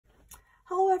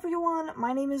Hello everyone,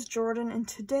 my name is Jordan and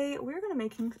today we're going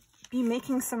to be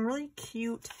making some really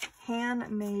cute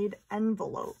handmade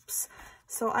envelopes.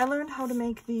 So I learned how to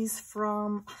make these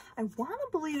from, I want to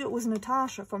believe it was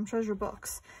Natasha from Treasure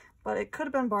Books, but it could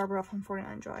have been Barbara from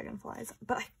 49 Dragonflies,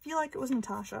 but I feel like it was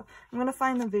Natasha. I'm going to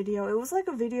find the video. It was like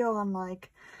a video on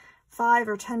like 5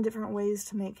 or 10 different ways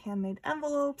to make handmade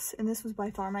envelopes, and this was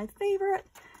by far my favorite.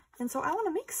 And so I want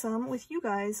to make some with you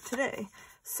guys today.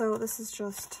 So this is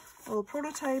just a little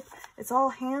prototype. It's all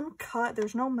hand cut.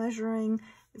 There's no measuring.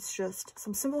 It's just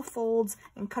some simple folds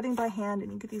and cutting by hand,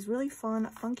 and you get these really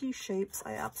fun, funky shapes.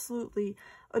 I absolutely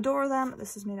adore them.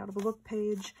 This is made out of a book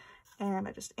page, and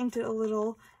I just inked it a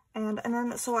little. And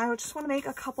then, so I just want to make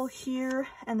a couple here,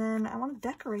 and then I want to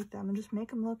decorate them and just make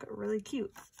them look really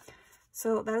cute.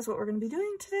 So that is what we're going to be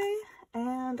doing today.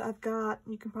 And I've got,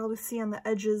 you can probably see on the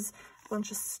edges, a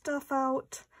bunch of stuff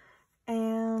out.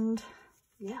 And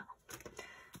yeah.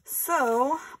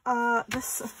 So,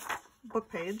 this book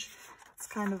page, it's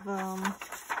kind of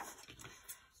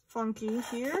funky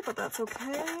here, but that's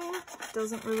okay. It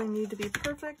doesn't really need to be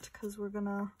perfect because we're going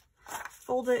to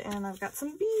fold it, and I've got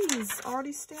some bees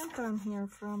already stamped on here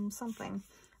from something,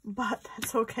 but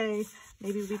that's okay.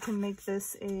 Maybe we can make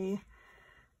this a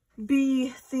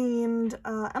bee themed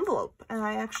envelope. And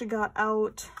I actually got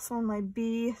out some of my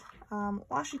bee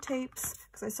washi tapes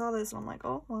because I saw this and I'm like,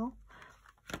 oh well,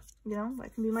 you know,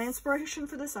 that can be my inspiration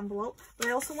for this envelope. But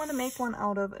I also want to make one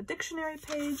out of a dictionary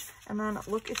page. And then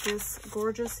look at this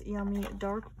gorgeous, yummy,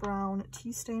 dark brown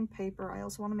tea stain paper. I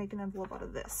also want to make an envelope out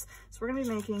of this. So we're going to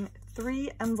be making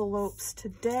 3 envelopes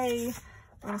today.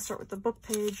 I'm going to start with the book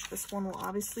page. This one will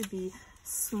obviously be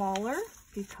smaller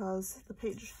because the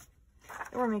page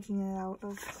that we're making it out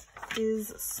of is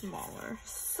smaller.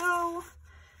 So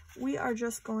we are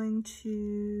just going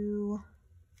to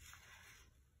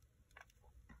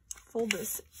fold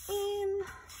this in,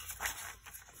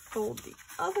 fold the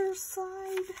other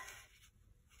side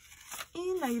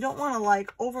in. Now you don't want to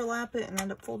like overlap it and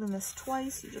end up folding this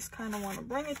twice. You just kind of want to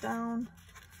bring it down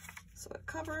so it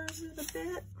covers it a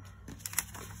bit.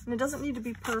 And it doesn't need to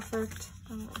be perfect.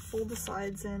 I'm going to fold the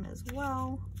sides in as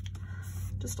well.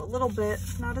 Just a little bit,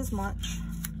 not as much.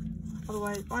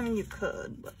 Otherwise, well, I mean, you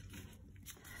could, but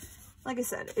like I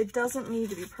said, it doesn't need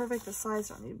to be perfect. The sides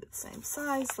don't need to be the same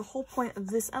size. The whole point of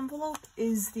this envelope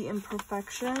is the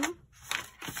imperfection.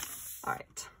 All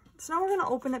right, so now we're gonna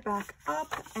open it back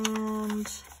up,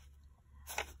 and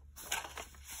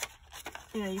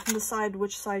you know, you can decide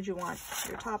which side you want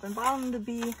your top and bottom to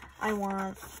be. I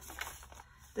want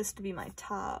this to be my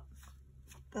top.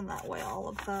 Then that way all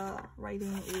of the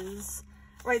writing is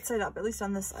right side up, at least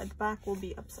on this side. The back will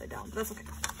be upside down, but that's okay.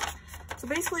 So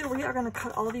basically we are going to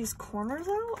cut all these corners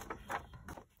out.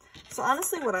 So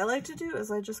honestly what I like to do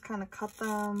is I just kind of cut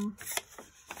them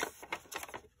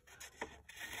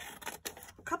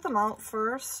out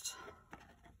first.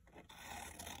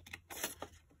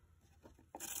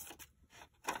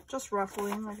 Just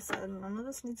roughly, like I said, none of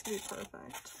this needs to be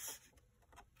perfect.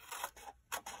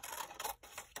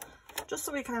 Just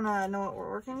so we kind of know what we're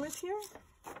working with here.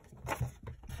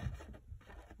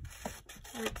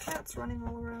 There are cats running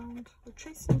all around. They're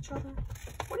chasing each other.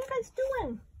 What are you guys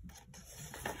doing?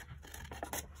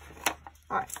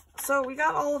 Alright, so we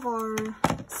got all of our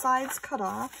sides cut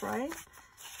off, right?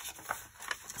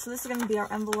 So this is going to be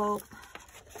our envelope.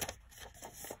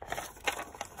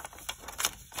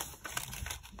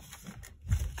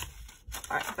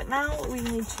 Alright, but now we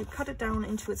need to cut it down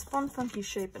into its fun, funky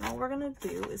shape. And all we're going to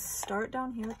do is start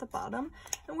down here at the bottom.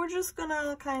 And we're just going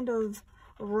to kind of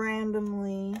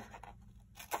randomly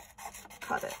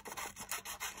cut it.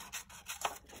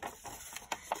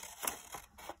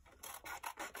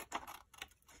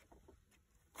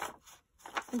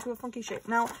 Into a funky shape.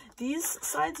 Now, these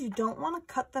sides, you don't want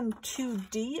to cut them too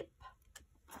deep,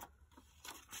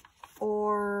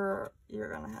 or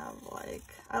you're going to have like,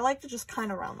 I like to just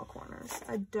kind of round the corners.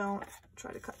 I don't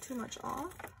try to cut too much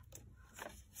off.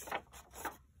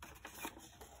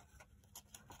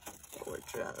 So we're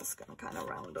just going to kind of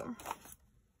round them.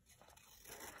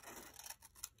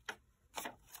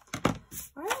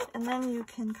 Alright, and then you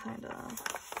can kind of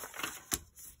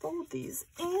fold these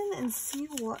in and see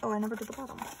what, oh, I never did the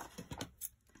bottom.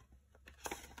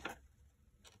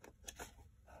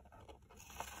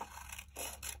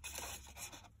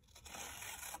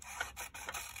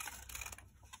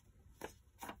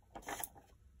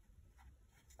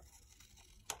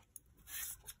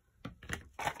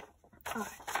 Alright.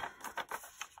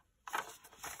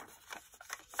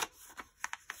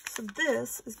 So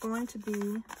this is going to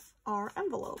be our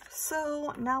envelope.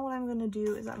 So now what I'm going to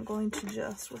do is I'm going to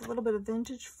just, with a little bit of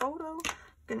vintage photo, I'm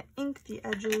going to ink the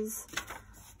edges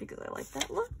because I like that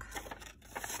look.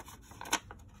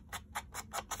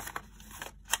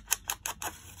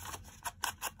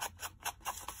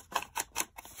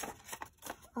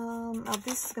 Now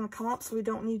this is going to come up, so we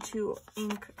don't need to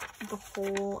ink the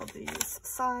whole of these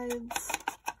sides.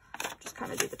 Just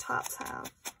kind of do the tops half.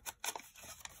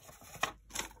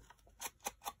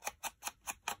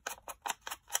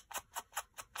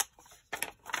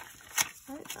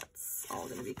 Alright, that's all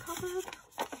going to be covered.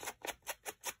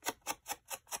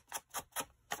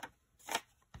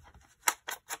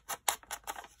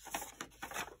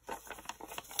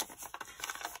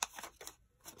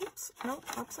 Oops, nope,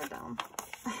 upside down.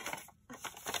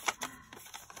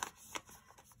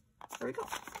 There we go.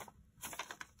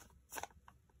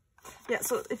 Yeah,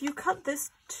 so if you cut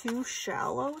this too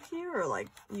shallow here, or like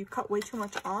you cut way too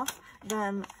much off,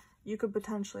 then you could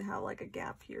potentially have like a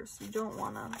gap here. So you don't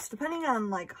want to, depending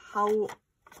on like how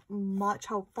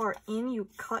far in you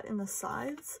cut in the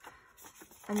sides.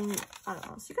 I mean, I don't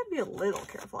know, so you gotta be a little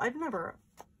careful. I've never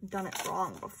done it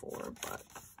wrong before, but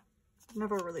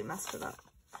never really messed it up.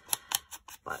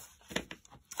 But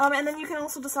and then you can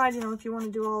also decide, you know, if you want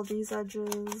to do all these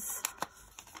edges,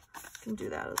 you can do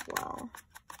that as well.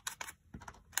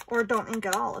 Or don't ink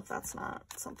at all if that's not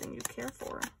something you care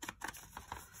for.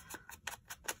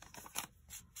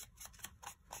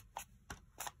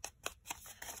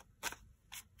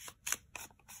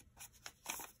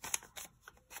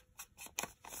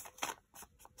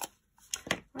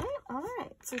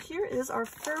 Alright, so here is our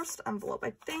first envelope.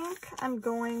 I think I'm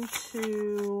going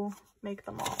to make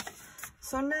them all.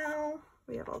 So now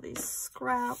we have all these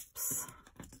scraps.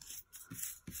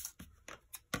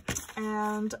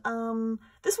 And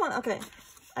this one, okay,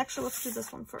 actually let's do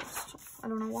this one first. I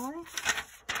don't know why.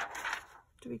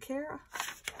 Do we care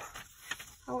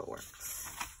how it works?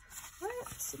 Alright,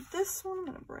 so this one I'm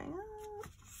gonna bring up.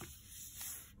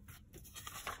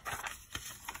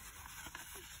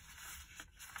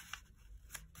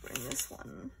 Bring this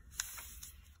one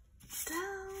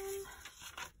down.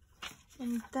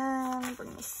 And then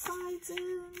bring the sides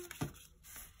in.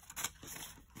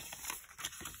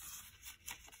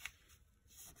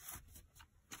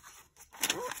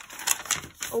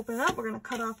 Open it up, we're going to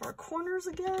cut off our corners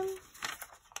again.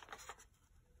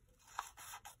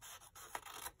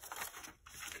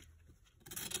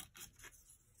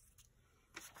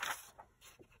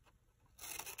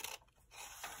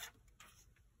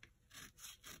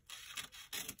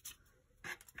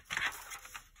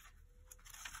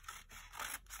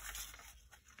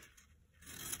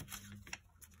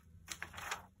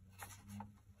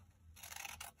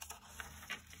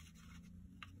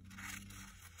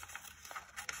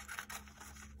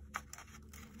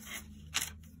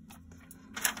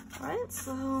 Alright,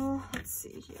 so let's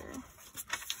see here.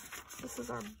 This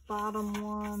is our bottom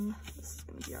one. This is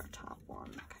going to be our top one.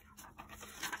 Okay.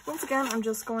 Once again, I'm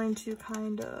just going to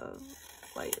kind of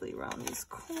lightly round these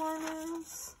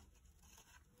corners.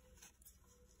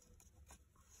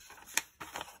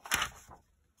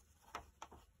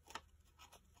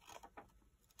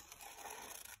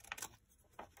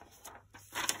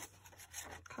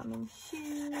 Come in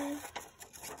here.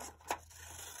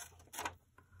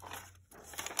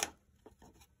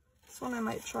 One I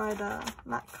might try to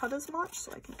not cut as much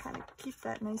so I can kind of keep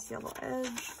that nice yellow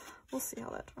edge. We'll see how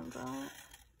that turns out.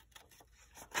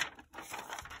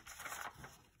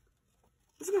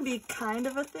 This is going to be kind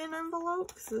of a thin envelope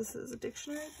because this is a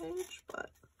dictionary page,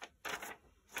 but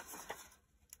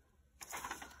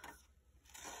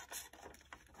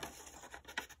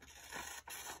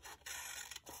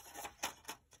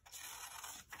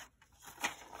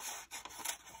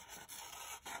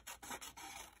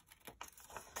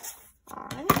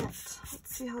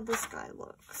see how this guy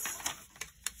looks.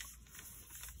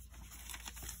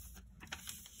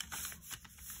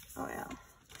 Oh yeah.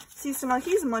 See, so now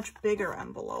he's a much bigger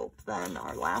envelope than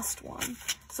our last one.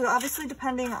 So obviously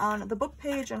depending on the book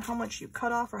page and how much you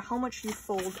cut off or how much you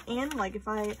fold in, like if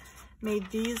I made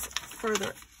these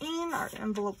further in, our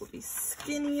envelope would be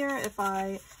skinnier. If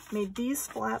I made these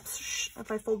flaps,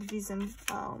 if I folded these in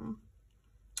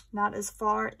not as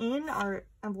far in, our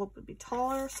envelope would be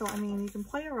taller. So I mean, you can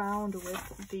play around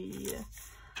with the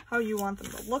how you want them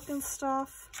to look and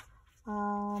stuff.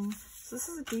 So this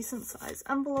is a decent size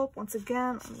envelope. Once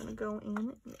again, I'm gonna go in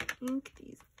and ink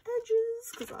these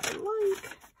edges because I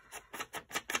like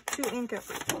to ink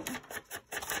everything.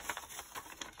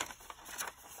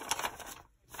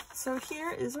 So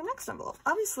here is our next envelope.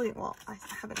 Obviously, well, I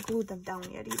haven't glued them down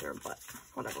yet either, but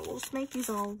whatever. We'll just make these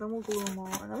all, then we'll glue them all,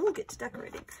 and then we'll get to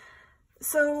decorating.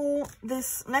 So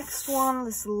this next one,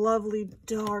 this lovely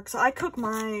dark, so I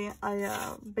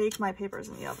bake my papers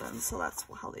in the oven, so that's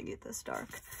how they get this dark.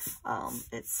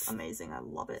 It's amazing. I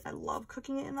love it. I love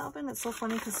cooking it in the oven. It's so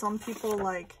funny because some people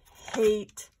like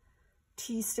hate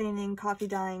tea staining, coffee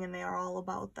dyeing, and they are all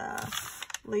about the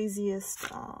laziest,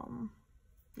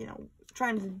 you know,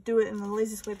 trying to do it in the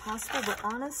laziest way possible. But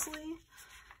honestly,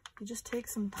 you just take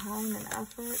some time and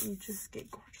effort, you just get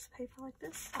gorgeous paper like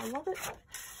this. I love it.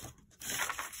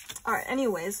 All right,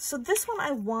 anyways, so this one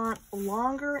I want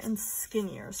longer and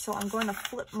skinnier, so I'm going to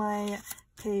flip my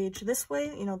page this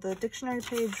way. You know, the dictionary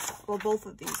page, well, both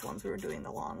of these ones we were doing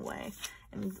the long way,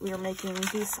 and we were making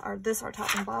this our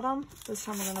top and bottom. This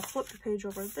time we're going to flip the page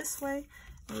over this way,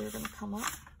 and we're going to come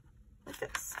up like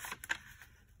this.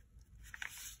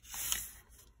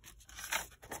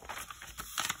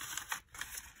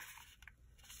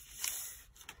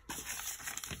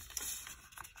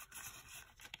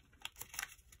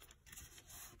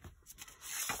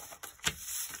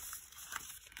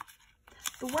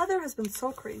 The weather has been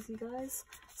so crazy, guys.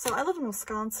 So I live in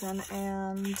Wisconsin,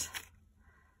 and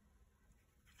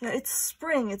you know, it's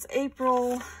spring, it's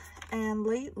April, and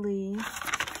lately,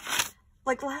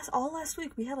 like all last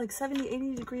week, we had like 70,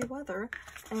 80 degree weather,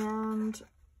 and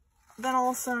then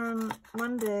all of a sudden,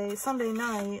 Sunday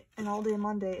night, and all day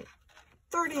Monday,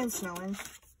 30 and snowing.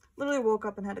 Literally woke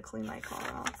up and had to clean my car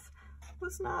off.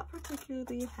 Was not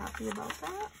particularly happy about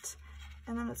that.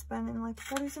 And then it's been in like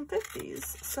 40s and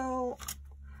 50s. So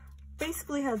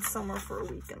basically had summer for a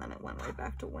week, and then it went right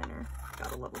back to winter.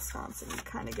 Gotta love Wisconsin. You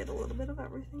kind of get a little bit of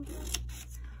everything here.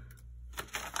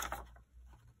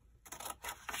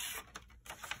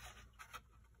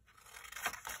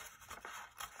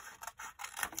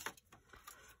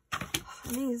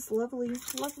 And these lovely,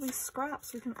 lovely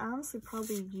scraps. We can honestly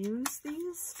probably use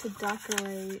these to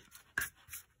decorate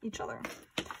each other.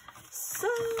 So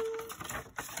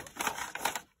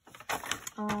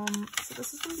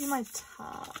this is going to be my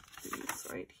top piece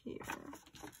right here.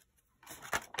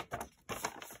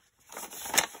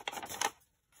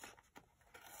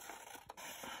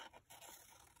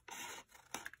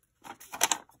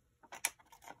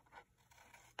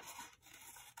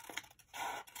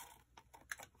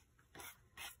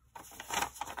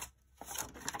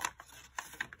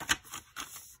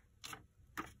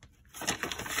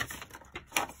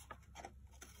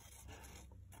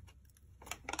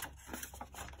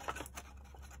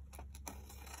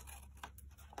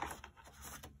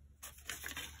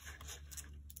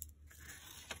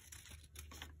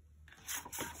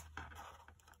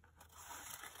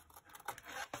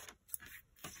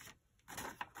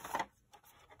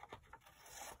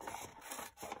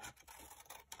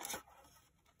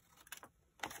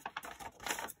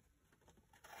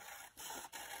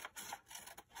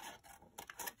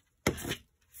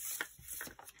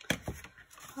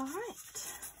 All right,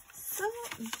 so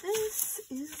this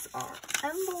is our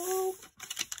envelope.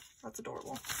 That's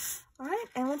adorable. All right,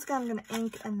 and once again, I'm gonna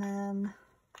ink, and then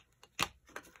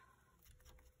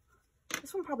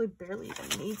this one probably barely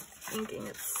even needs inking.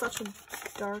 It's such a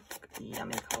dark,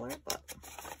 yummy color, but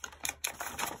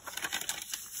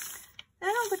I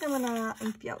don't think I'm gonna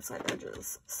ink the outside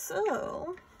edges.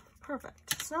 So,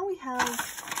 perfect. So now we have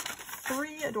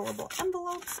 3 adorable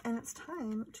envelopes, and it's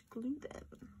time to glue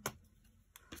them.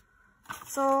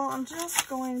 So I'm just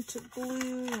going to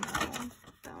glue, you know,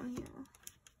 down here.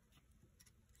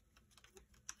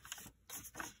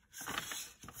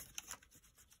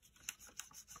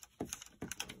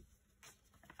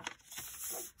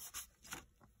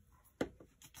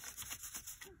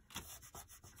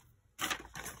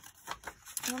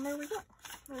 And there we go.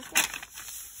 There's that.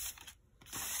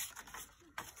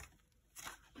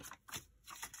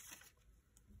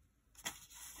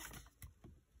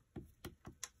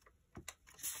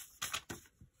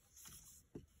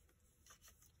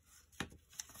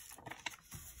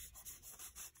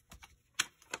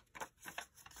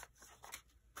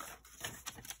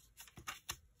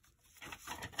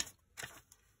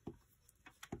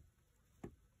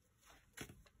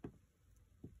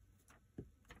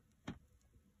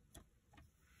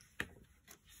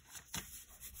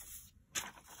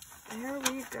 There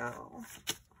we go.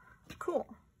 Cool.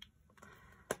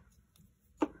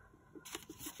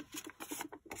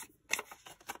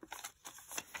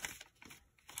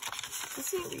 So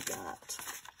see, we got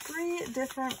 3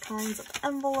 different kinds of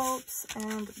envelopes,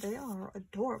 and they are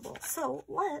adorable. So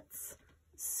let's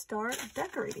start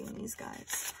decorating these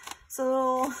guys.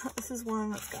 So this is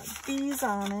one that's got bees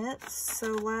on it.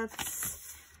 So let's,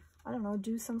 I don't know,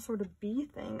 do some sort of bee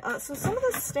thing. So some of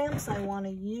the stamps I want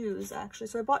to use, actually.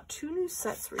 So I bought 2 new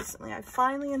sets recently. I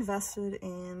finally invested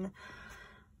in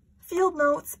Field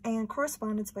Notes and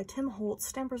Correspondence by Tim Holtz,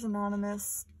 Stampers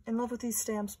Anonymous. In love with these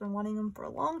stamps, been wanting them for a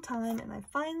long time, and I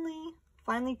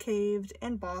finally caved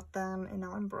and bought them, and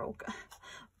now I'm broke.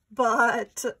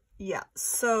 But yeah,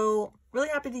 so really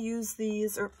happy to use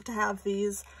these, or to have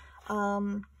these.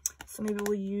 So maybe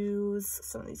we'll use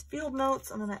some of these Field Notes,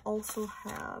 and then I also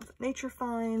have Nature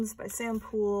Finds by Sam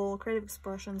Poole, Creative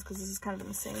Expressions, because this is kind of in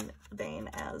the same vein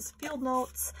as Field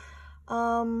Notes.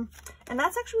 And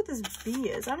that's actually what this bee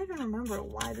is. I don't even remember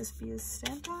why this bee is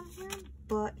stamped on here,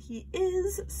 but he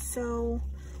is. So,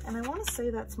 and I want to say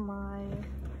that's my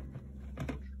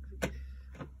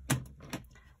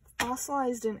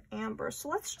Fossilized in Amber. So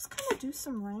let's just kind of do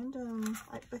some random,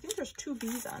 I think there's 2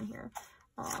 bees on here.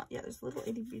 Yeah, there's a little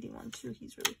itty bitty one too.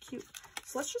 He's really cute.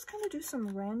 So let's just kind of do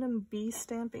some random bee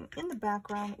stamping in the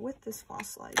background with this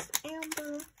Fossilized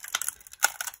Amber.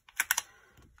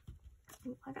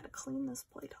 Ooh, I gotta clean this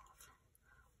plate off.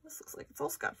 This looks like it's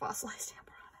also got Fossilized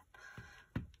Amber on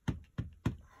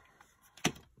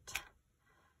it.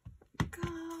 There we go.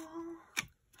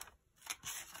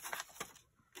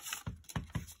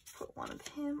 Put one of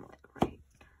him like right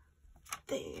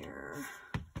there.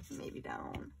 Maybe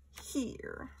down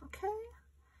here, okay?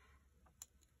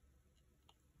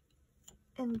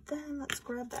 And then let's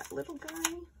grab that little guy.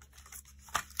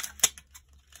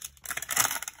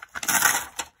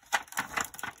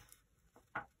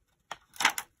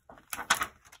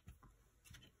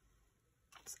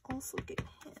 Let's also get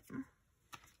him.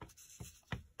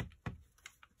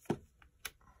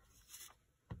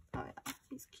 Oh yeah,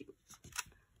 he's cute.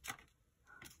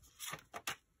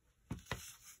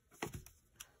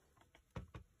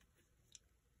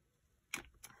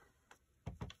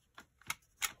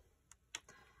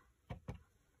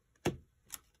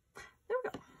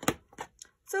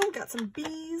 So we got some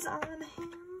bees on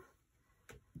him.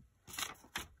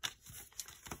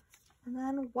 And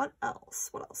then what else?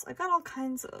 What else? I got all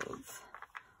kinds of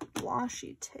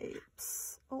washi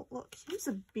tapes. Oh, look, here's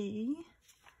a bee.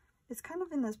 It's kind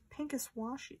of in this pinkish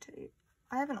washi tape.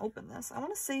 I haven't opened this. I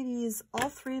want to say these, all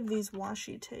 3 of these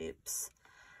washi tapes,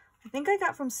 I think I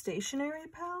got from Stationery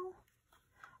Pal.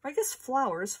 Or I guess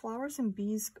flowers. Flowers and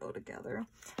bees go together.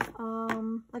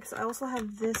 Like I said, I also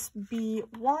have this bee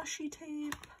washi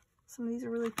tape. Some of these are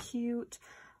really cute.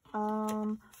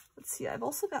 Let's see, I've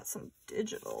also got some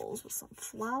digitals with some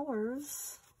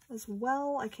flowers as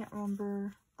well. I can't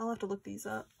remember. I'll have to look these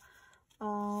up. I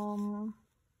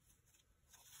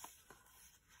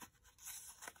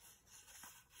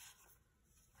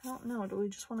don't know. Do we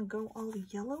just want to go all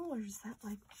yellow, or is that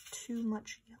like too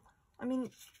much yellow? I mean,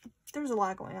 there's a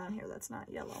lot going on here that's not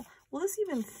yellow. Will this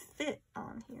even fit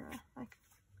on here? Like,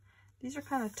 these are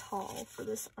kind of tall for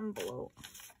this envelope.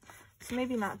 So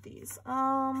maybe not these.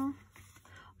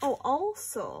 Oh,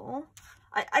 also,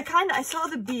 I saw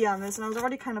the bee on this, and I was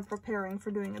already kind of preparing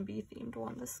for doing a bee themed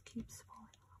one. This keeps falling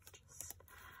off,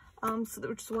 just, so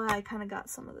which is why I kind of got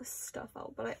some of this stuff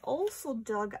out. But I also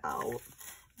dug out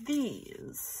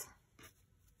these,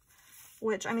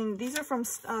 which, I mean, these are from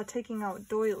taking out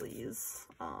doilies,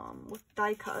 with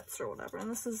die cuts or whatever. And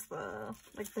this is the,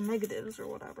 like, the negatives or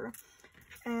whatever.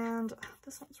 And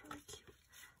this one's really cute.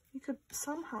 You could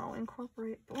somehow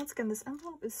incorporate, but once again, this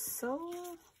envelope is so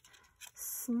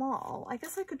small. I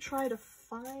guess I could try to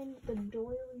find the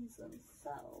doilies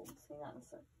themselves. Hang on a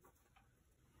sec.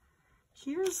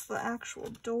 Here's the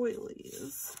actual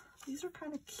doilies. These are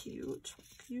kind of cute. I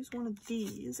could use one of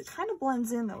these. It kind of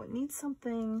blends in though. It needs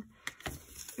something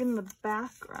in the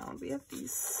background. We have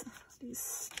these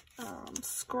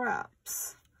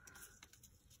scraps.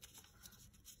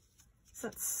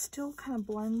 That still kind of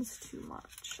blends too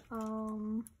much.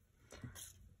 What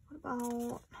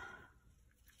about,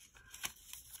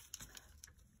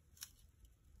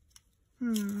 I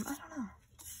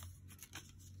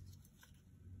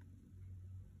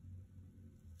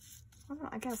don't know.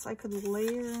 I guess I could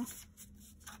layer.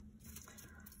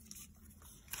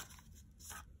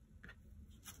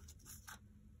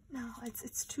 No,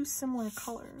 it's two similar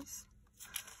colors.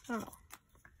 I don't know.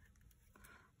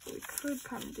 So we could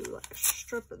kind of do like a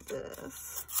strip of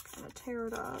this, kind of tear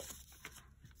it up.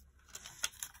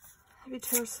 Maybe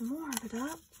tear some more of it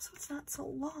up so it's not so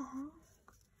long.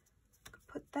 Could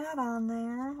put that on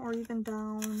there, or even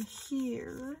down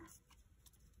here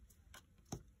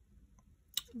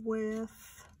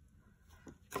with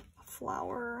a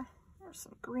flower or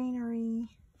some greenery.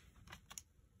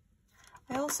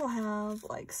 I also have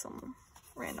like some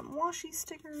random washi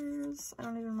stickers. I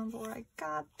don't even remember where I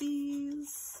got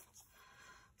these.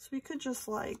 So we could just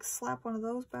like slap one of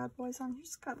those bad boys on. You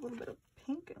just got a little bit of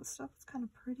pink and stuff. It's kind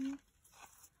of pretty.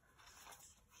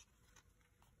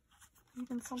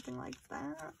 Even something like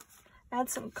that. Add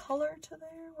some color to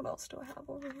there. What else do I have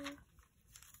over here?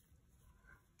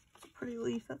 It's a pretty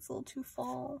leaf that's a little too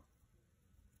fall.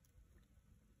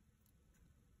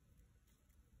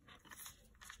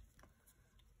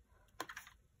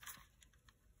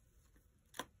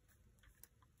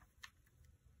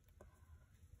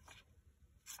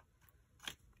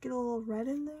 Get a little red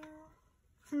in there.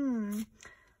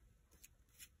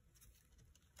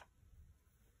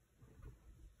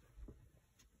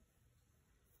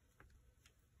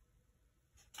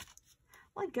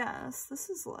 Well, I guess this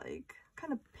is like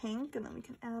kind of pink, and then we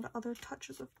can add other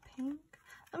touches of pink.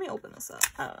 Let me open this up.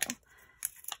 I don't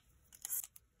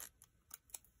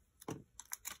know.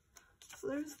 So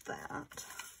there's that.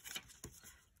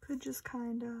 Could just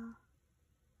kind of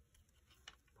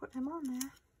put him on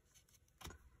there.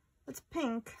 It's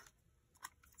pink.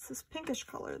 It's this pinkish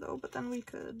color though, but then we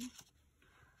could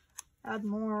add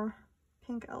more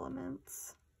pink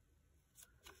elements.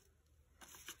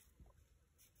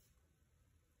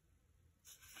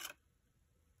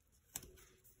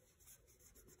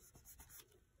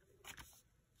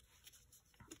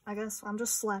 I guess I'm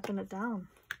just slapping it down.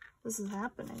 This is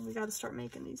happening. We got to start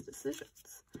making these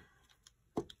decisions.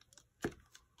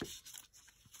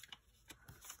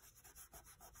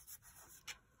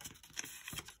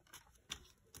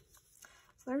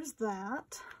 So there's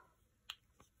that.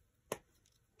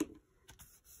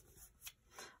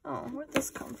 Oh, where'd this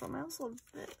come from? I also love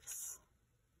this.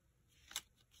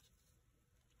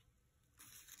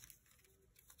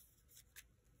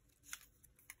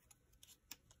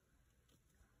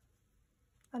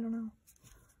 I don't know.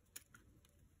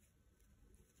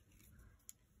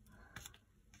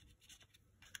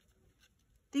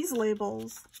 These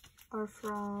labels are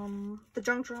from the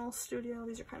Junk Journal Studio.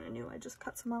 These are kind of new. I just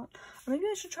cut some out. Or maybe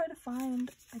I should try to find,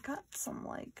 I got some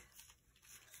like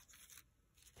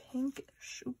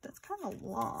pinkish. Oop, that's kind of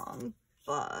long,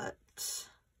 but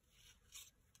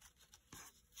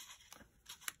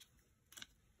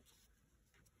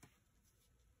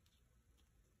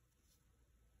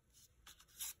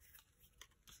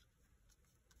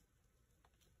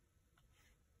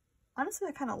honestly,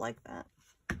 I kind of like that.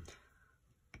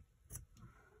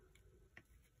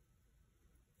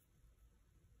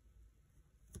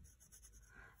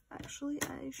 Actually,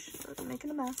 I should. I'm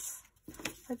making a mess.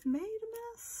 I've made a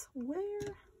mess. Where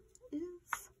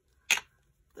is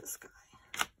this guy?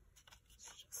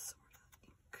 It's just sort of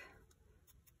ink.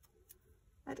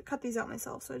 I had to cut these out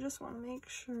myself, so I just want to make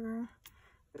sure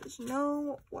there's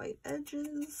no white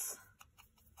edges.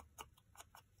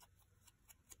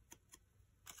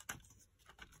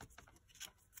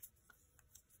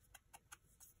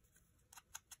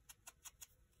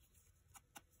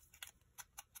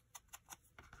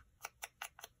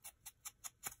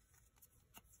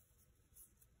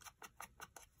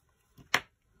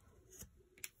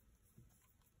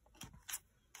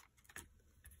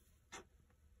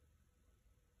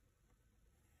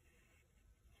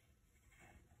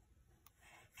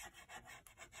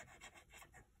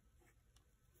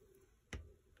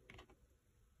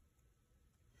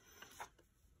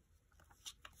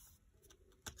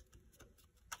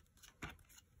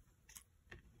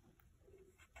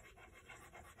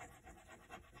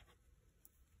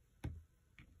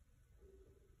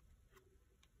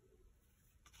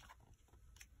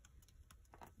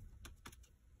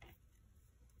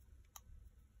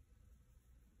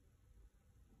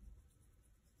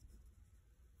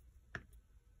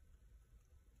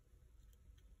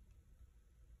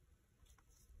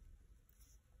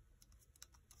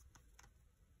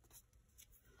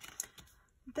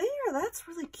 There, that's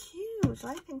really cute.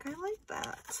 I think I like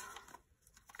that.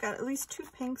 Got at least 2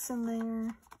 pinks in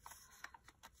there.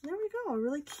 There we go, a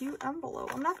really cute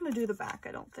envelope. I'm not going to do the back,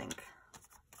 I don't think.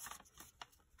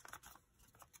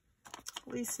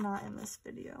 At least not in this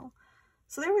video.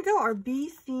 So there we go, our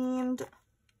bee-themed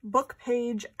book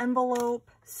page envelope.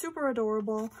 Super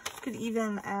adorable. Could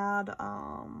even add,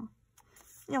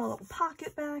 you know, a little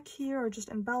pocket back here, or just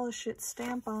embellish it,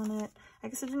 stamp on it. I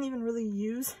guess I didn't even really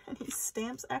use any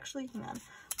stamps. Actually, hang on.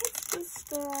 Let's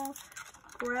just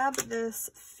grab this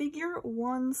figure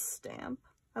 1 stamp.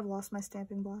 I've lost my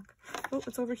stamping block. Oh,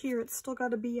 it's over here. It's still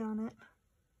got a bee on it.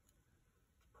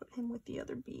 Put him with the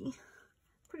other bee.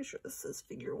 Pretty sure this is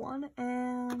figure 1.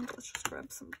 And let's just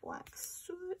grab some black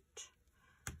soot,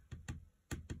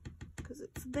 because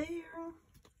it's there.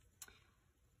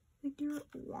 Figure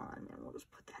 1, and we'll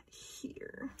just put that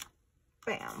here.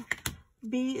 Bam.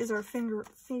 B is our figure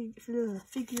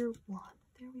 1.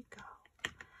 There we go.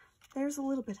 There's a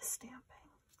little bit of stamping.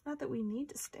 Not that we need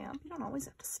to stamp. You don't always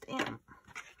have to stamp.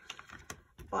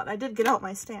 but I did get out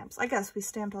my stamps. I guess we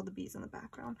stamped all the bees in the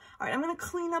background. All right, I'm going to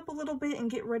clean up a little bit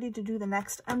and get ready to do the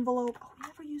next envelope. Oh, we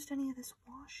never used any of this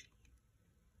washi.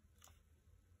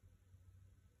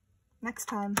 Next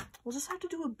time, we'll just have to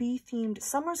do a bee-themed.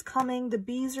 Summer's coming, the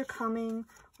bees are coming.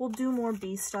 We'll do more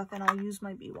bee stuff, and I'll use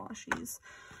my bee washies.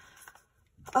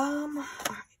 All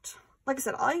right. Like I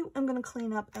said, I am going to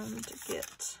clean up and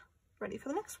get ready for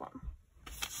the next one.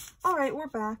 All right, we're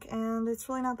back, and it's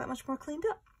really not that much more cleaned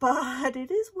up, but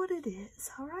it is what it is,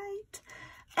 all right?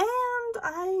 And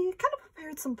I kind of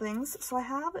prepared some things. So I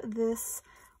have this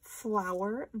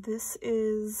flower. This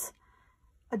is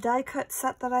a die cut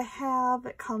set that I have.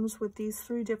 It comes with these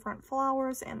 3 different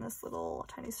flowers and this little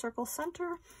tiny circle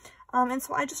center. And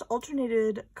so I just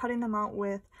alternated cutting them out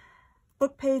with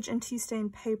book page and tea stain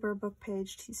paper, book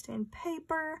page, tea stain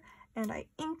paper, and I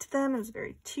inked them. It was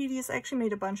very tedious. I actually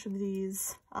made a bunch of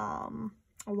these a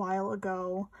while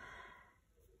ago,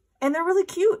 and they're really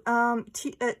cute. And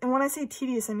when I say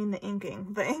tedious, I mean the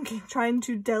inking, trying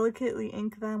to delicately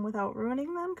ink them without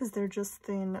ruining them, because they're just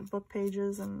thin book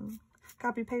pages and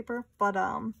copy paper. But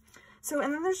so,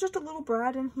 and then there's just a little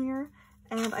Brad in here,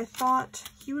 and I thought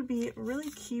he would be really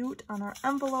cute on our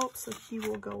envelope, so he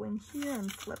will go in here and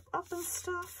flip up and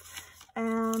stuff.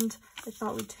 And I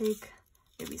thought we'd take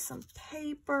maybe some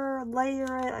paper, layer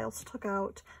it. I also took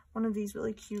out one of these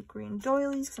really cute green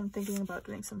doilies because I'm thinking about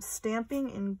doing some stamping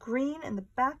in green in the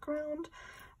background.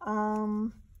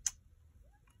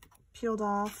 Peeled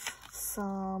off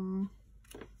some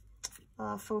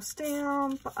faux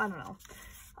stamp, I don't know.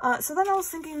 So then I was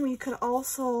thinking we could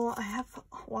also, I have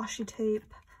washi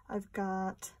tape, I've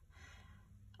got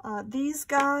these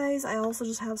guys. I also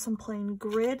just have some plain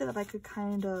grid that I could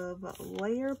kind of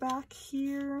layer back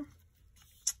here,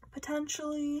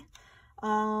 potentially.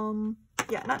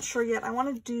 Yeah, not sure yet. I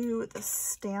want to do the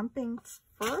stamping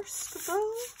first,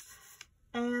 though.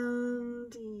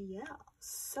 And yeah,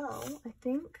 so I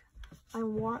think I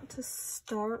want to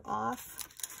start off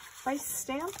by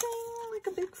stamping like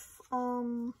a big,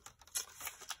 one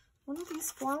of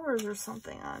these flowers or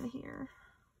something on here.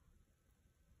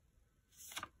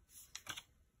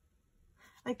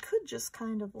 I could just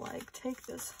kind of like take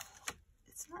this,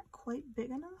 it's not quite big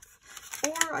enough,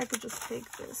 or I could just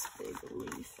take this big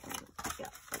leaf and yeah,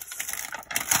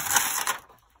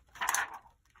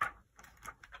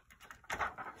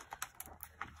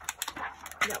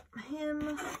 yep, him.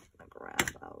 I'm gonna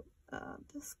grab out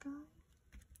this guy.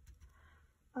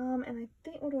 And I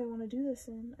think, what do I want to do this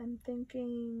in? I'm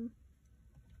thinking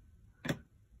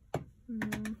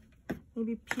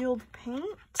maybe peeled paint.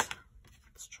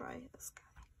 Let's try this guy.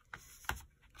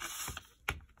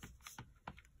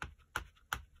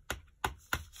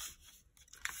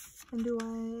 And what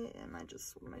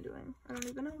am I doing? I don't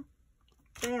even know.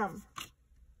 Damn.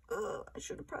 Ugh, I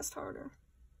should have pressed harder.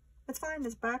 It's fine,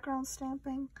 it's background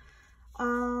stamping.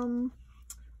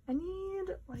 I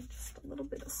need like just a little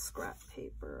bit of scrap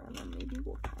paper, and then maybe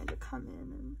we'll kind of come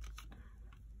in and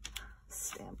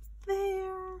stamp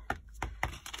there.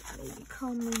 Maybe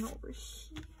come in over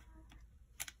here.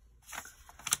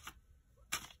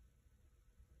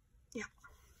 Yeah.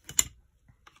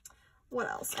 What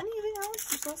else? Anything else?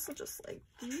 There's also just like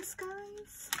these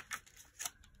guys.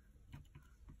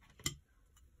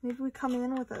 Maybe we come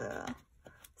in with a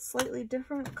slightly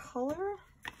different color.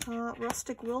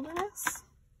 Rustic Wilderness.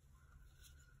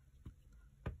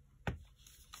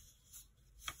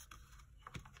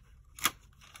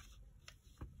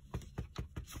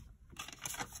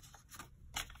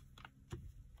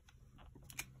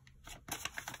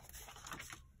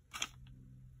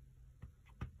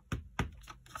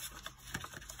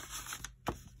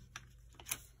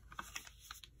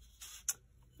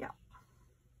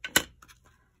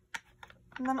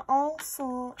 And then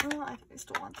also, oh, I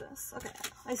still want this. Okay,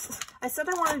 I said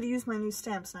I wanted to use my new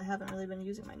stamps, and I haven't really been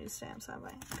using my new stamps, have I?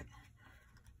 Okay,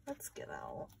 let's get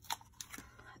out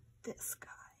this guy.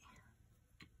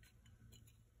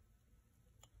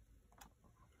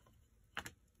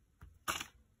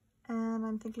 And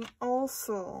I'm thinking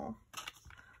also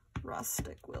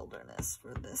Rustic Wilderness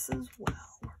for this as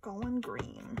well. We're going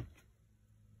green.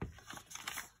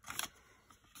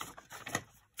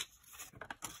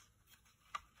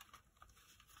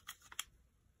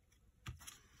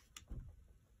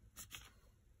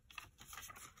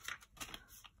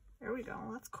 There we go.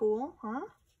 That's cool, huh?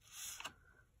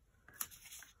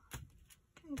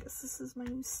 Okay, I guess this is my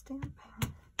new stamping.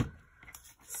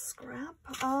 Scrap.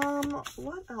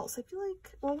 What else? I feel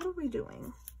like, well, what are we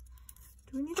doing?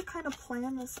 Do we need to kind of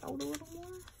plan this out a little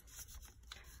more?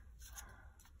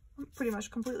 I'm pretty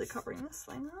much completely covering this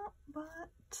thing up,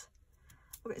 but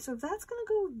Okay, so that's gonna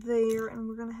go there, and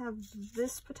we're gonna have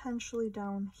this potentially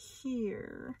down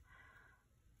here.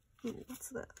 Ooh, what's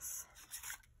this?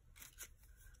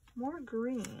 More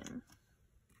green.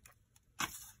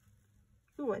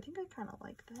 Ooh, I think I kind of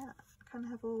like that. Kind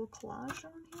of have a little collage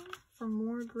on here for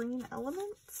more green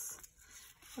elements.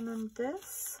 And then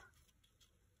this.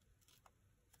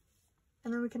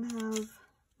 And then we can have,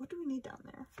 what do we need down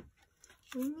there?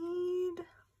 We need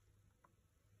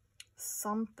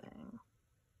something.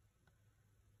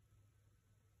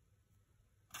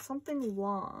 Something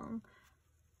long.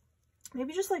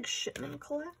 Maybe just like shipment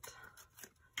collect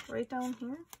right down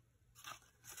here.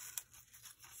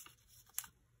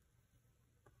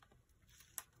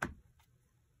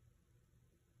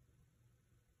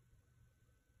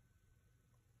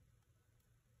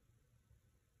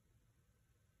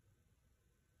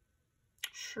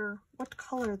 Sure. What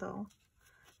color though?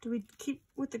 Do we keep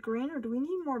with the green or do we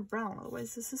need more brown?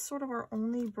 Otherwise, this is sort of our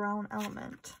only brown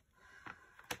element.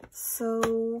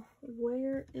 So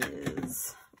where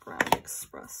is brown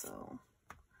espresso?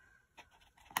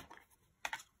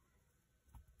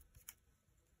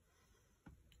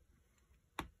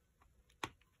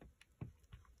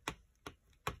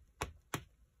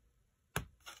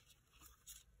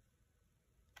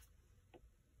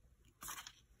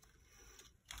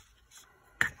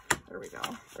 There we go.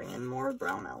 Bring in more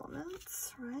brown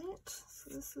elements, right? So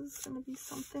this is going to be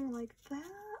something like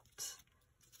that.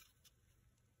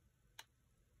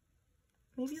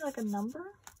 Maybe like a number.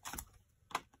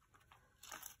 How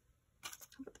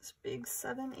about this big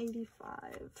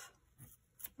 785?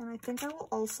 And I think I will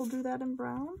also do that in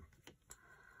brown,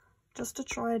 just to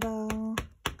try to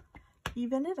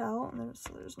even it out,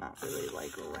 so there's not really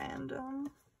like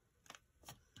random.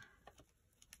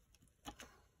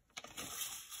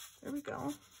 There we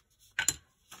go.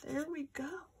 There we go.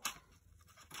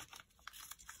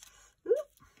 Oop.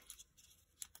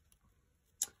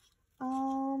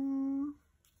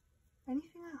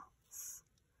 Anything else?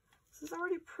 This is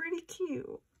already pretty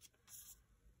cute.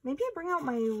 Maybe I bring out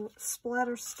my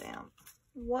splatter stamp.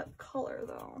 What color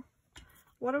though?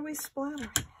 What are we splattering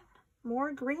in?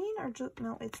 More green or just,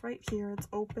 no, it's right here. It's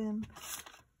open.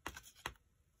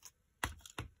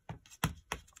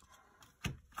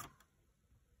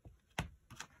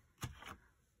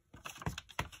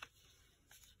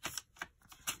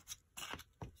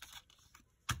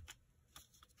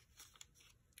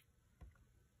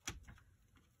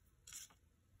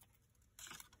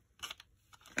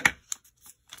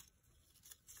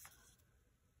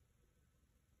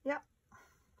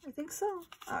 I think so.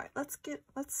 All right, let's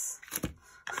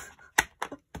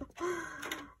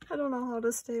I don't know how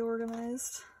to stay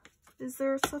organized. Is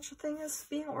there such a thing as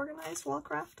being organized while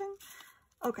crafting?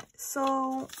 Okay,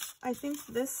 so I think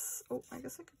this, oh, I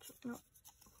guess I could just, no,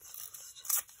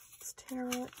 let's tear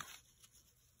it.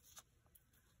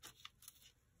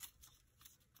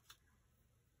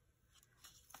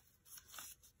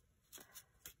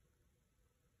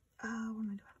 What am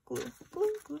I doing? Glue,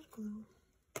 glue, glue, glue.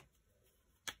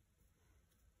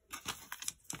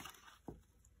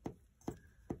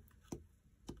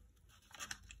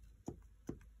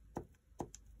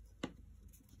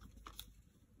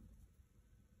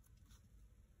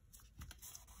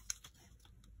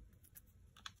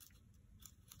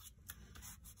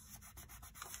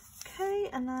 Okay,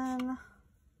 and then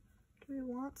do we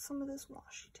want some of this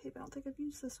washi tape? I don't think I've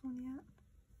used this one yet.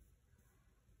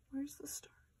 Where's the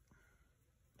start?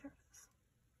 There it is.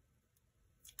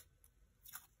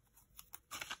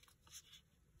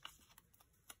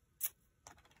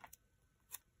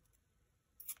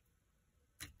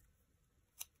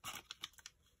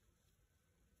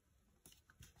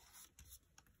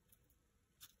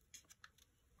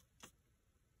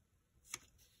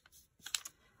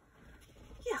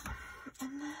 Yeah,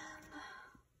 and then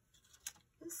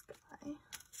this guy.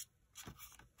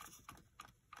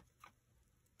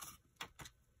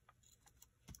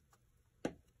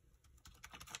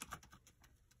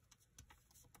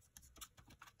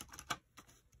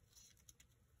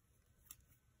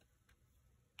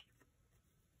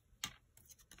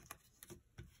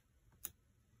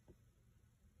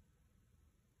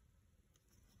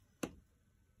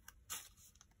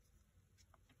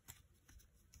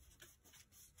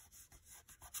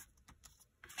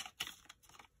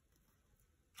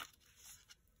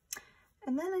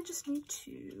 And then I just need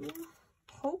to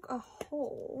poke a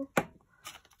hole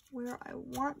where I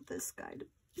want this guy to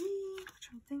be, which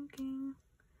I'm thinking,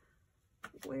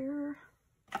 where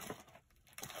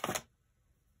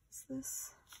is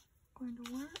this going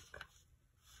to work?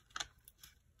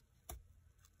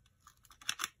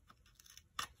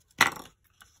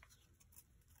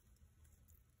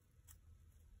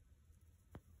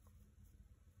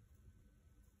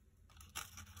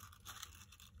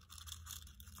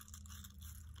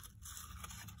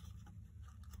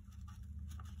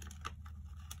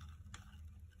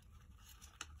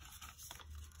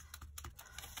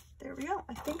 here we go.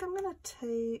 I think I'm gonna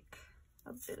take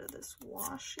a bit of this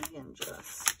washi and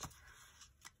just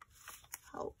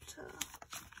help to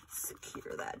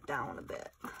secure that down a bit.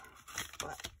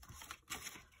 But,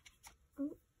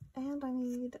 and I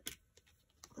need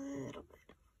a little bit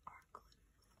of art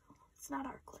glitter. It's not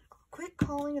art glitter glue. Quit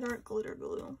calling it art glitter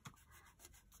glue.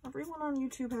 Everyone on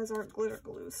YouTube has art glitter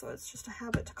glue, so it's just a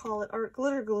habit to call it art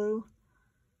glitter glue.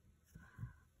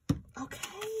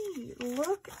 Okay,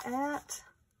 look at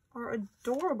our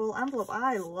adorable envelope.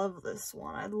 I love this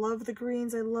one. I love the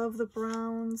greens. I love the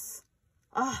browns.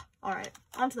 Ah, all right,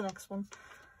 on to the next one.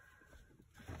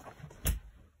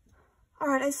 All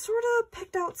right, I sort of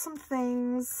picked out some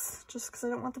things just because I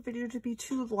don't want the video to be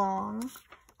too long.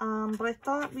 But I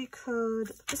thought we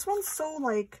could, this one's so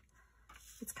like,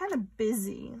 it's kind of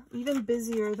busy, even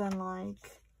busier than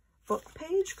like book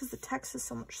page because the text is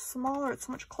so much smaller, it's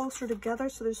so much closer together,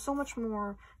 so there's so much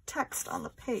more text on the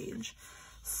page.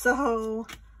 So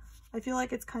I feel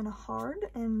like it's kind of hard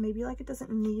and maybe like it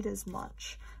doesn't need as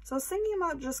much. So I was thinking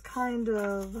about just kind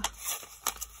of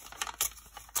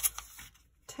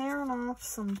tearing off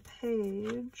some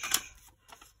page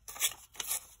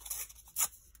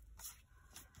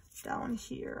down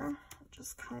here,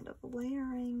 just kind of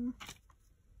layering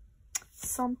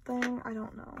something, I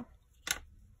don't know.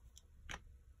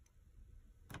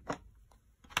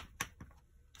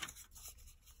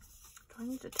 Do I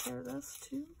need to tear this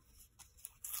too?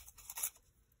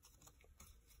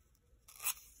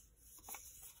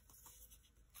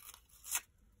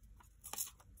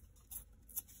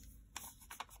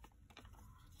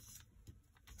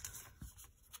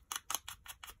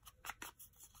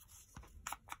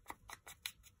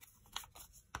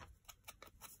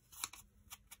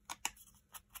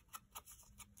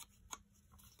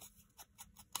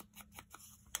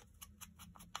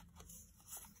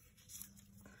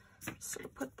 Sort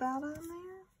of put that on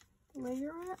there,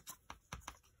 layer it.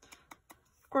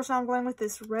 Of course, now I'm going with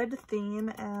this red theme,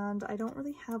 and I don't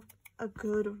really have a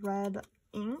good red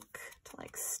ink to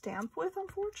like stamp with,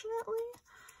 unfortunately,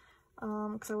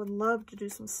 because I would love to do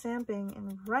some stamping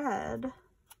in red.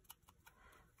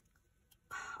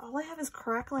 All I have is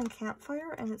Crackling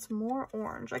Campfire, and it's more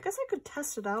orange. I guess I could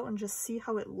test it out and just see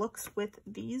how it looks with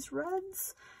these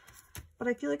reds, but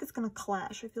I feel like it's going to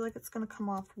clash. I feel like it's going to come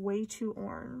off way too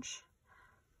orange.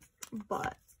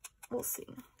 But we'll see.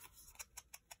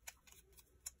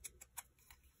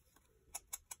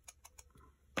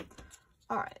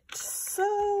 All right,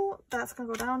 so that's gonna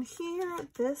go down here.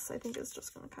 This I think is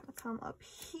just gonna kind of come up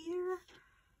here.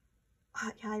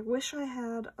 Yeah, I wish I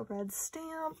had a red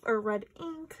stamp or red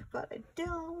ink, but I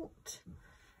don't.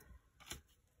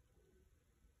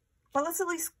 But let's at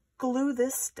least glue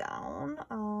this down.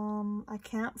 I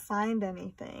can't find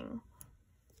anything.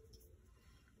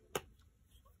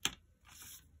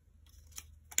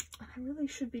 I really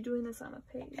should be doing this on a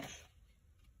page.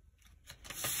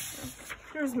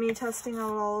 Here's me testing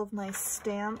out all of my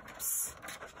stamps.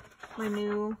 My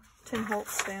new Tim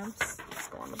Holtz stamps. Let's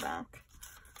go on the back.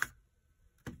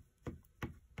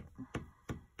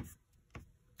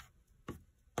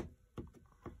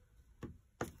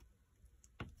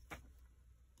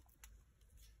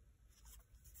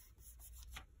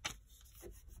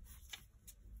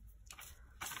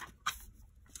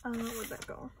 Where'd that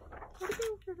go? Where'd it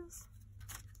go? Here it is.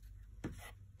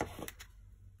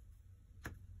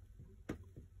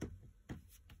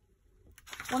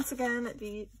 Once again,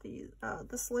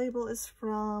 this label is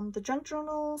from the Junk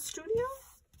Journal Studio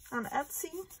on Etsy.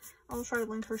 I'll try to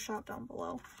link her shop down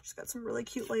below. She's got some really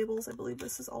cute labels. I believe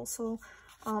this is also,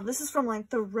 this is from like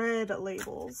the red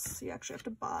labels. So you actually have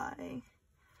to buy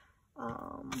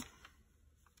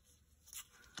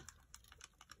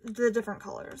the different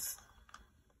colors,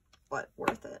 but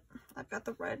worth it. I've got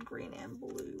the red, green, and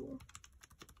blue.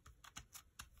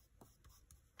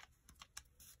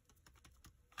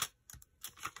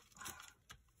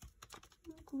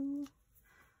 Glue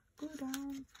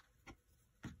down.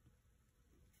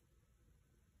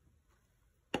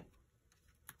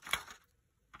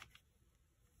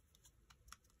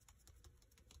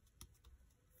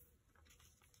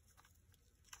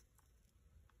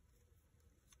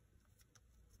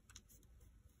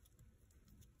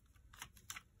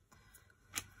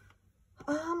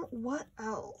 What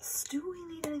else? Do we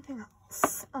need anything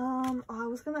else? I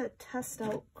was gonna test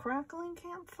out Crackling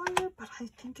Campfire, but I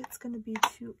think it's gonna be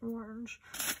too orange.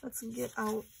 Let's get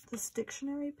out this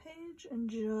dictionary page and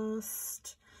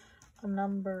just a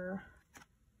number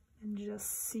and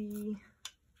just see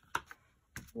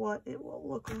what it will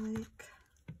look like.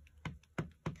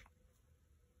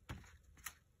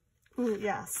 Ooh,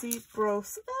 yeah, see,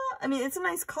 gross. I mean, it's a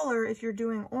nice color if you're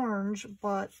doing orange,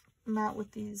 but not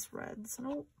with these reds.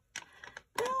 Nope.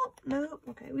 Nope, nope.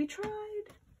 Okay, we tried.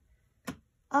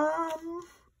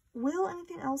 Will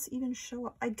anything else even show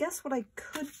up? I guess what I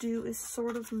could do is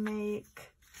sort of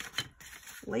make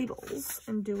labels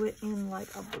and do it in like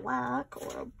a black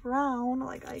or a brown.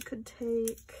 Like I could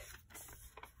take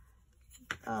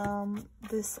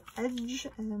this edge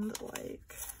and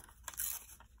like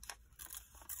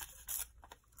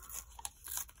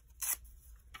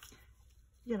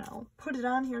you know, put it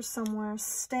on here somewhere,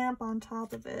 stamp on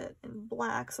top of it in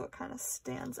black so it kind of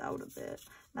stands out a bit.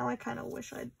 Now I kind of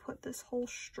wish I'd put this whole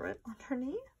strip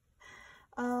underneath.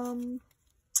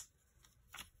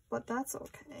 But that's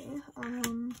okay.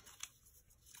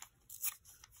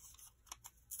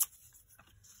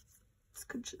 This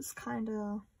could just kind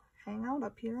of hang out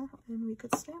up here and we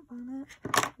could stamp on it.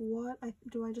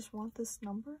 Do I just want this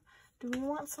number? Do we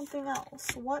want something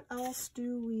else? What else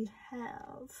do we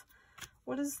have?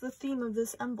 What is the theme of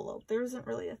this envelope? There isn't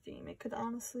really a theme. It could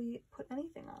honestly put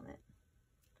anything on it.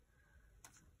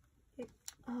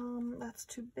 That's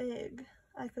too big.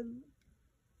 I could,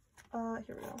 here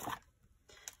we go.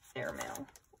 Airmail.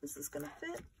 Is this gonna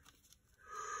fit?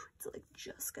 It's like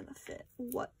just gonna fit.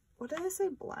 What did I say,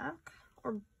 black?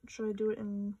 Or should I do it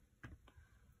in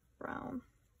brown?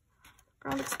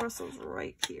 Ground Espresso's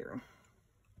right here.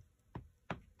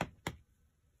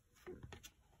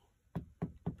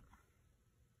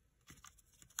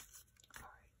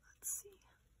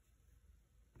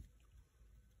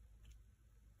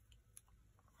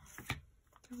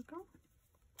 There we go.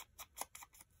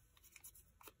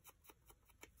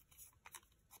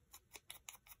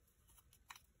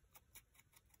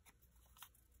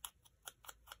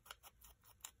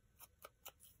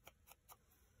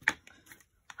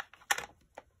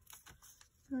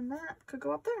 And that could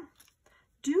go up there.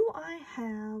 Do I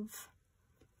have...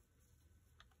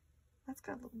 That's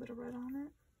got a little bit of red on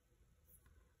it.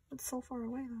 It's so far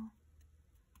away though.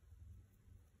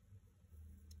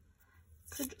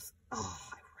 Could just... Oh,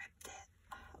 I ripped it.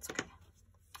 That's okay.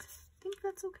 I think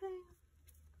that's okay.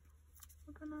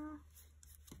 We're gonna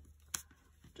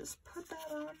just put that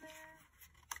on there.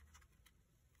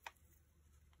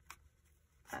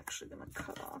 Actually gonna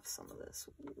cut off some of this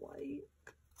white.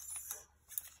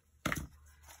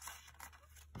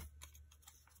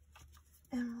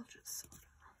 And we'll just sort of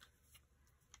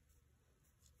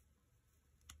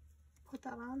put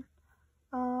that on.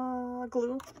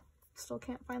 Glue. Still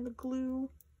can't find the glue.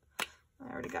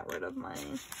 I already got rid of my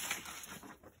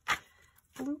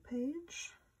glue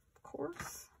page, of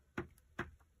course.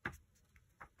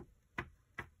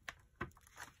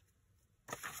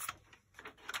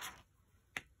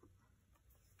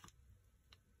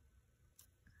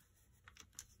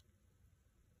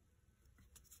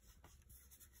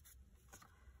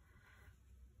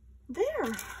 There,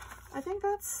 I think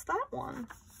that's that one.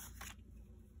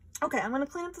 Okay, I'm going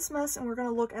to clean up this mess and we're going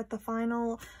to look at the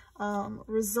final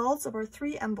results of our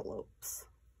 3 envelopes.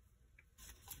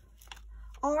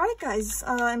 Alright guys,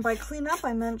 and by clean up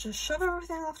I meant just shove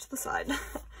everything off to the side.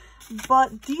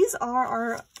 But these are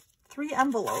our 3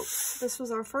 envelopes. This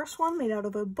was our first one made out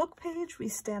of a book page. We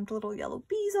stamped little yellow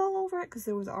bees all over it because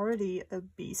there was already a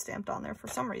bee stamped on there for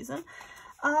some reason.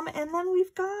 And then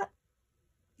we've got,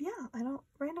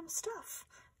 random stuff.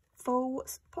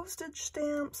 Faux postage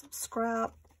stamps, some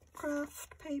scrap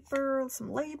craft paper,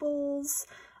 some labels.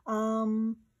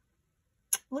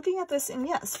 Looking at this, and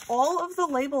yes, all of the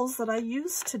labels that I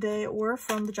used today were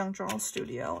from the Junk Journal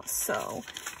Studio. So,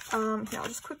 here, I'll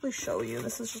just quickly show you.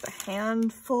 This is just a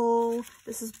handful.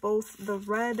 This is both the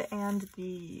red and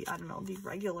the, I don't know, the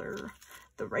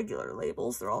regular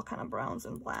labels. They're all kind of browns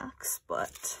and blacks,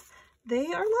 but they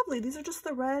are lovely. These are just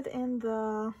the red and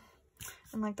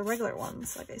like the regular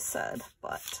ones, like I said,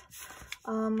 but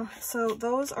so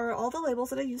those are all the labels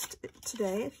that I used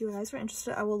today. If you guys are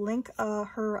interested, I will link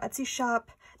her Etsy shop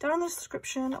down in the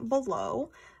description below.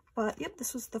 But yep,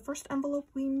 this was the first envelope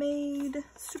we made.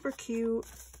 Super cute.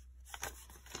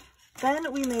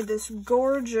 Then we made this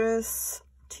gorgeous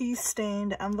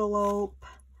tea-stained envelope,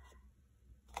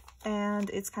 and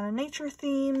it's kind of nature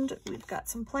themed. We've got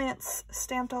some plants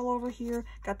stamped all over here.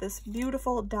 Got this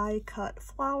beautiful die cut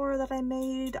flower that I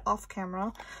made off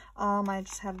camera. I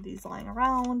just had these lying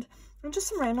around, and just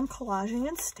some random collaging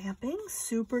and stamping.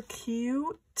 Super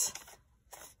cute.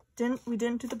 We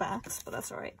didn't do the backs, but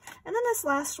that's all right. And then this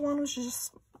last one was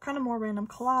just kind of more random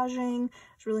collaging.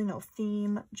 There's really no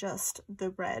theme, just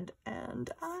the red, and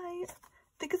I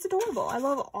think it's adorable. I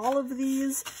love all of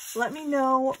these. Let me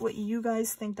know what you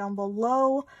guys think down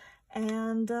below,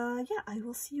 and yeah, I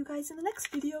will see you guys in the next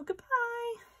video. Goodbye.